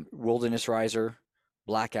 wilderness riser,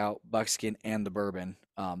 blackout, buckskin, and the bourbon.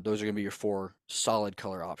 Those are going to be your 4 solid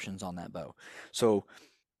color options on that bow. So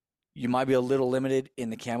you might be a little limited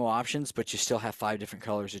in the camo options, but you still have 5 different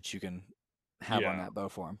colors that you can have on that bow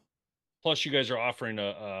for them. Plus, you guys are offering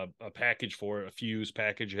a package for it. A Fuse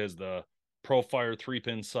package has the ProFire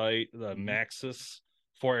 3-pin sight, the Maxxis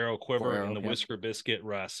 4-arrow quiver, and the Whisker Biscuit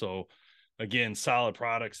rest. So again, solid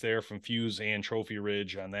products there from Fuse and Trophy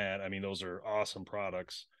Ridge on that. I mean, those are awesome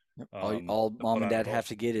products. All mom and dad have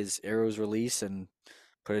to get is arrows release and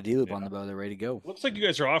put a D-loop on the bow. They're ready to go. Looks like you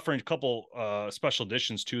guys are offering a couple special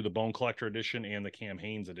editions too, the Bone Collector edition and the Cam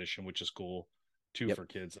Hanes edition, which is cool too for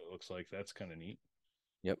kids. It looks like that's kind of neat.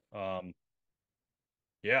 Yep.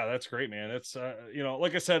 Yeah, that's great, man. That's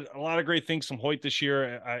like I said, a lot of great things from Hoyt this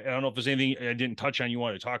year. I don't know if there's anything I didn't touch on you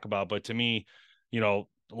want to talk about, but to me, a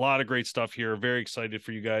lot of great stuff here. Very excited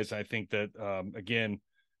for you guys. I think that again,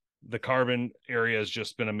 the carbon area has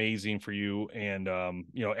just been amazing for you, and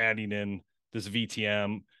adding in this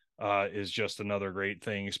VTM is just another great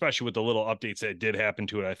thing, especially with the little updates that did happen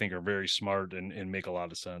to it. I think are very smart and make a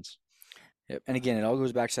lot of sense. Yep. And again, it all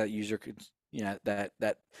goes back to that user,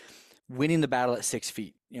 that winning the battle at 6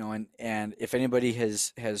 feet, and if anybody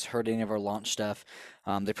has heard any of our launch stuff,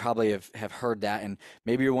 they probably have heard that, and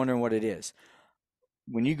maybe you're wondering what it is.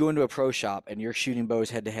 When you go into a pro shop and you're shooting bows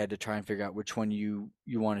head to head to try and figure out which one you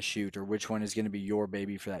want to shoot or which one is going to be your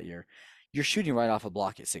baby for that year, you're shooting right off a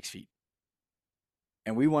block at 6 feet.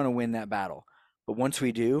 And we want to win that battle. But once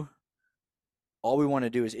we do, all we want to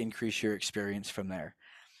do is increase your experience from there.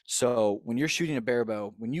 So when you're shooting a bare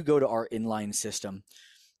bow, when you go to our inline system,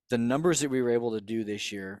 the numbers that we were able to do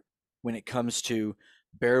this year when it comes to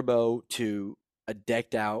bare bow to a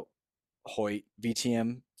decked out Hoyt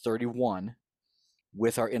VTM 31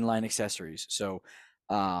 with our inline accessories. So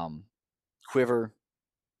quiver,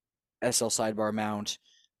 SL sidebar mount,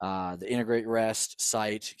 the integrate rest,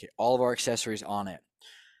 sight, all of our accessories on it.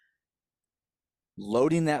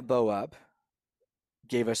 Loading that bow up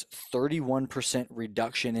gave us 31%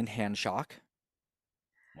 reduction in hand shock.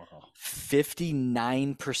 Wow.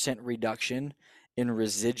 59% reduction in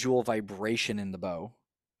residual vibration in the bow,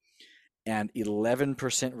 and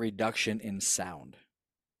 11% reduction in sound.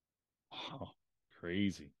 Wow,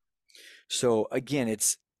 crazy. So again,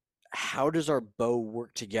 it's how does our bow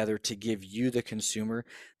work together to give you, the consumer,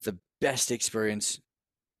 the best experience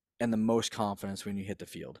and the most confidence when you hit the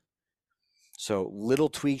field? So little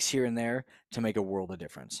tweaks here and there to make a world of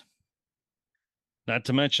difference. Not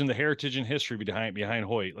to mention the heritage and history behind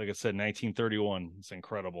Hoyt. Like I said, 1931. It's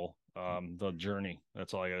incredible. The journey.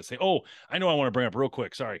 That's all I gotta say. Oh, I know I want to bring up real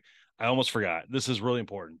quick. Sorry. I almost forgot. This is really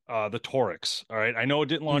important. The Torx. All right. I know it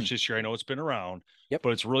didn't launch this year. I know it's been around. Yep.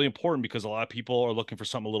 But it's really important because a lot of people are looking for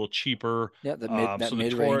something a little cheaper. Yeah, that So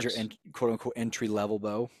mid range or Torx, quote unquote entry level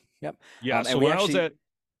bow. Yep. yeah. So And we when actually,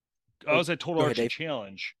 I was at Total go ahead, Archery Dave.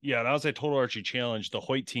 Challenge. Yeah, and I was at Total Archery Challenge. The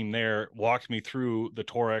Hoyt team there walked me through the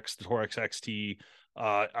Torx XT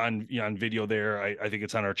on video there. I think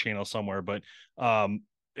it's on our channel somewhere, but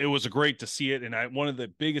it was great to see it. And one of the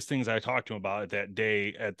biggest things I talked to him about at that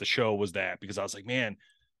day at the show was that, because I was like, man,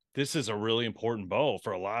 this is a really important bow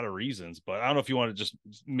for a lot of reasons. But I don't know if you want to just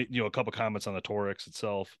a couple comments on the Torx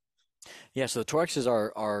itself. Yeah, so the Torx is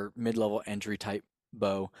our mid-level entry type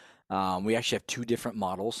bow. We actually have two different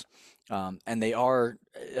models, and they are,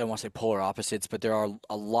 I don't want to say polar opposites, but there are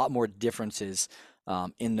a lot more differences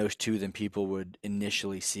in those two than people would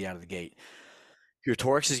initially see out of the gate. Your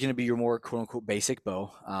Torx is going to be your more quote unquote basic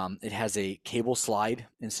bow. It has a cable slide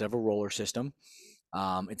instead of a roller system.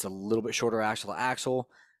 It's a little bit shorter axle to axle,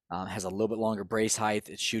 has a little bit longer brace height.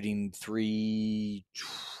 It's shooting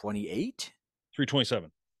 328?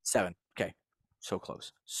 327. 7. Okay. So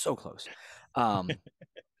close. So close.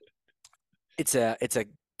 It's a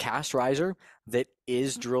cast riser that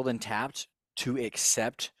is drilled and tapped to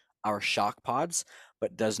accept our shock pods,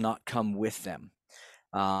 but does not come with them.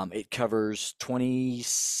 It covers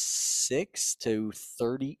 26 to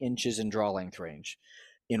 30 inches in draw length range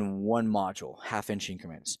in one module, half-inch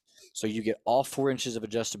increments. So you get all 4 inches of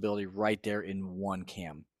adjustability right there in one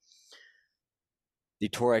cam. The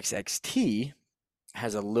Torx XT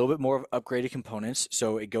has a little bit more of upgraded components.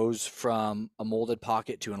 So it goes from a molded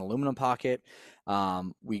pocket to an aluminum pocket.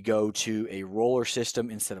 We go to a roller system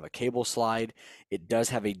instead of a cable slide. It does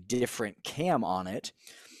have a different cam on it.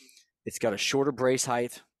 It's got a shorter brace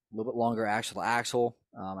height, a little bit longer axle to axle.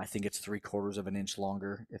 I think it's 3/4 of an inch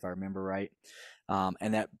longer, if I remember right.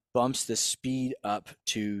 And that bumps the speed up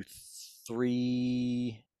to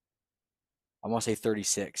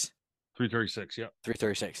 36. 336. Yeah.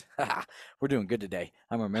 336. We're doing good today.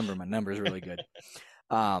 I'm remembering my numbers really good.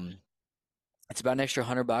 It's about an extra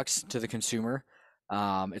 $100 to the consumer.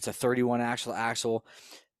 It's a 31 axle to axle.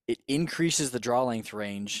 It increases the draw length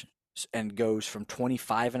range and goes from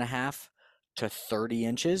 25.5 to 30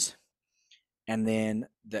 inches. And then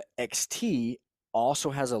the XT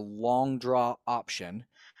also has a long draw option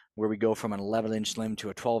where we go from an 11-inch limb to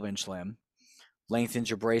a 12-inch limb, lengthens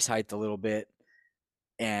your brace height a little bit,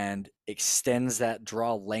 and extends that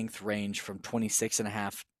draw length range from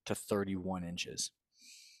 26.5 to 31 inches.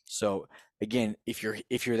 So again, if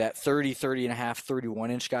you're that 30.5,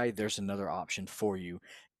 31 inch guy, there's another option for you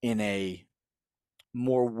in a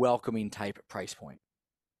more welcoming type price point.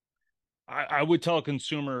 I would tell a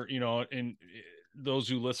consumer, and those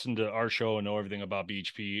who listen to our show and know everything about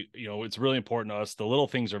BHP, you know, it's really important to us. The little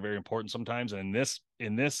things are very important sometimes. And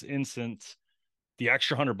in this instance, the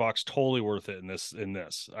extra $100 totally worth it in this.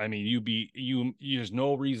 I mean, there's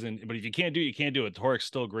no reason, but if you can't do it, you can't do it. The Toric's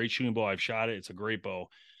still a great shooting bow. I've shot it. It's a great bow,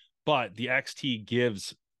 but the XT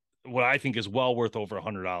gives what I think is well worth over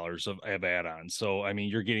 $100 of add-ons. So, I mean,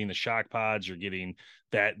 you're getting the shock pods, you're getting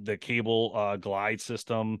the cable glide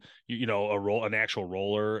system, an actual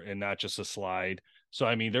roller and not just a slide. So,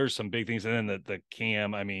 I mean, there's some big things. And then the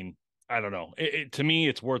cam, I mean, I don't know. To me,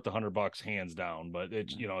 it's worth the $100 hands down, but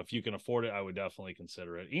if you can afford it, I would definitely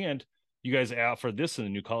consider it. And you guys offer this in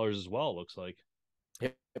the new colors as well. It looks like.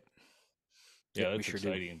 Yep. Yeah, that's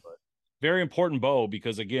exciting, but very important bow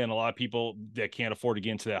because again, a lot of people that can't afford to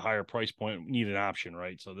get into that higher price point need an option,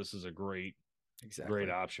 right? So this is a great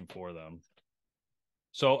option for them.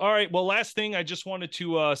 So, all right. Well, last thing, I just wanted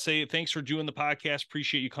to say thanks for doing the podcast.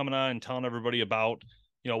 Appreciate you coming on and telling everybody about,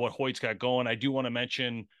 what Hoyt's got going. I do want to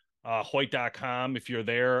mention Hoyt.com. If you're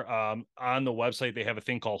there, on the website, they have a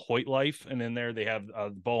thing called Hoyt Life. And in there, they have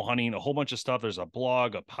bow hunting, a whole bunch of stuff. There's a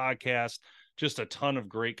blog, a podcast, just a ton of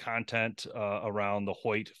great content around the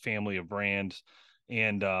Hoyt family of brands.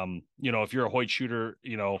 And, if you're a Hoyt shooter,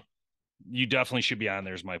 you definitely should be on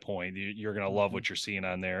there is my point. You're going to love what you're seeing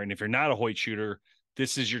on there. And if you're not a Hoyt shooter,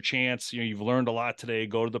 this is your chance. You've learned a lot today.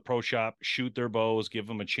 Go to the pro shop, shoot their bows, give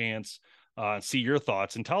them a chance. See your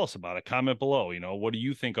thoughts and tell us about it. Comment below. What do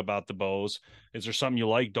you think about the bows? Is there something you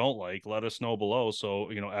like, don't like? Let us know below. So,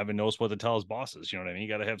 Evan knows what to tell his bosses. You know what I mean? You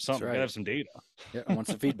got to have something, right. You got to have some data. Yeah. I want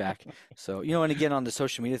some feedback. So, and again, on the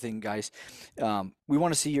social media thing, guys, we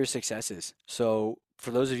want to see your successes. So for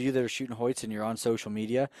those of you that are shooting Hoyts and you're on social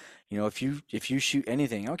media, if you shoot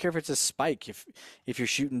anything, I don't care if it's a spike, if you're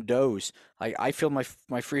shooting does, I filled my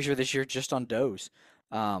freezer this year just on does.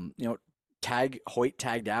 Tag Hoyt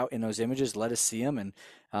tagged out in those images, let us see them, and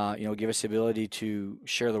give us the ability to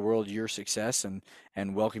share the world your success and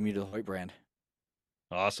welcome you to the Hoyt brand.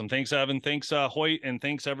 Awesome. Thanks, Evan. Thanks, Hoyt, and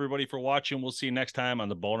thanks everybody for watching. We'll see you next time on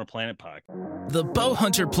the Bowhunter Planet podcast. The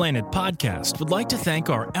Bowhunter Planet podcast would like to thank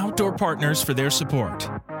our outdoor partners for their support.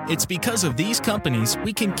 It's because of these companies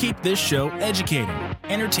we can keep this show educating,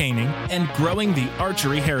 entertaining, and growing the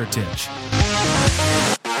archery heritage.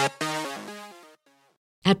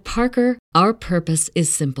 At Parker, our purpose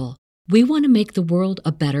is simple. We want to make the world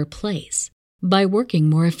a better place by working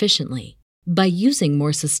more efficiently, by using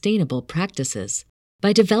more sustainable practices,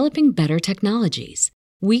 by developing better technologies.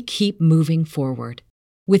 We keep moving forward.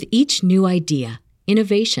 With each new idea,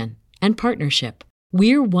 innovation, and partnership,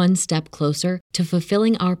 we're one step closer to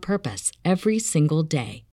fulfilling our purpose every single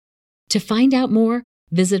day. To find out more,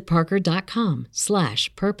 visit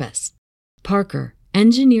parker.com/purpose. Parker,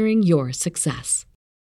 engineering your success.